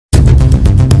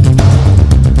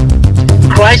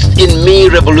Christ in Me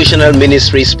Revolutionary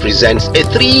Ministries presents a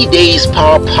 3 days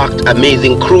power-packed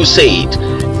amazing crusade.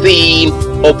 Theme: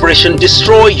 Operation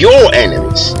Destroy Your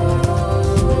Enemies.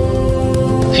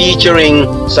 Featuring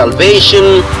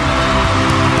salvation,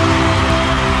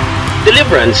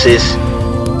 deliverances,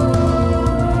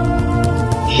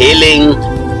 healing,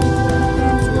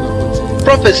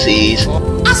 prophecies.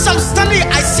 As I'm standing,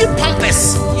 I see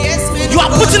pampers. Yes, man. You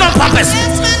are putting on pampers.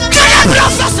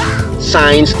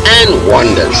 Signs and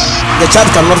wonders. The child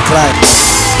cannot cry.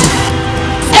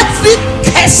 Every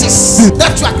curses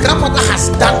that your grandmother has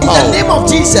done in the name of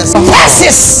Jesus.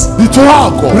 Curses.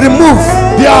 Remove.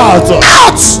 Out.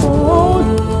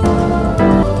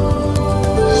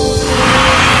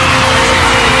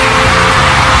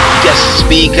 Guest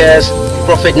speakers: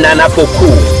 Prophet Nana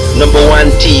Poku,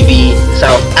 #1 TV,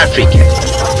 South Africa,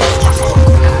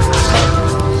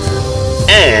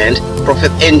 and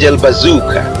Prophet Angel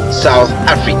Bazooka, South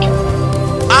Africa.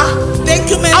 Thank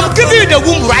you, man. I'm giving you the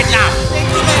womb right now. Thank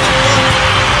you, man.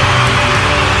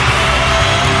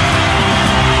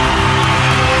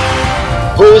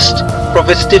 Host: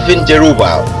 Prophet Stephen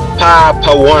Jerubal,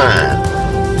 Papa One.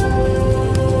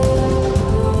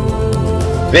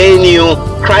 Venue: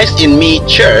 Christ in Me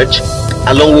Church,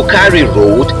 along Wukari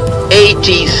Road,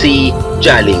 ATC,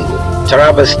 Jalingo,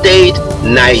 Taraba State,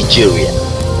 Nigeria.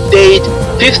 Date: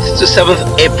 5th to 7th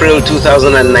April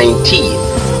 2019.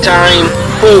 Time: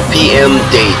 4 p.m.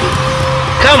 daily.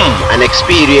 Come and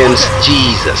experience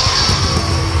Jesus.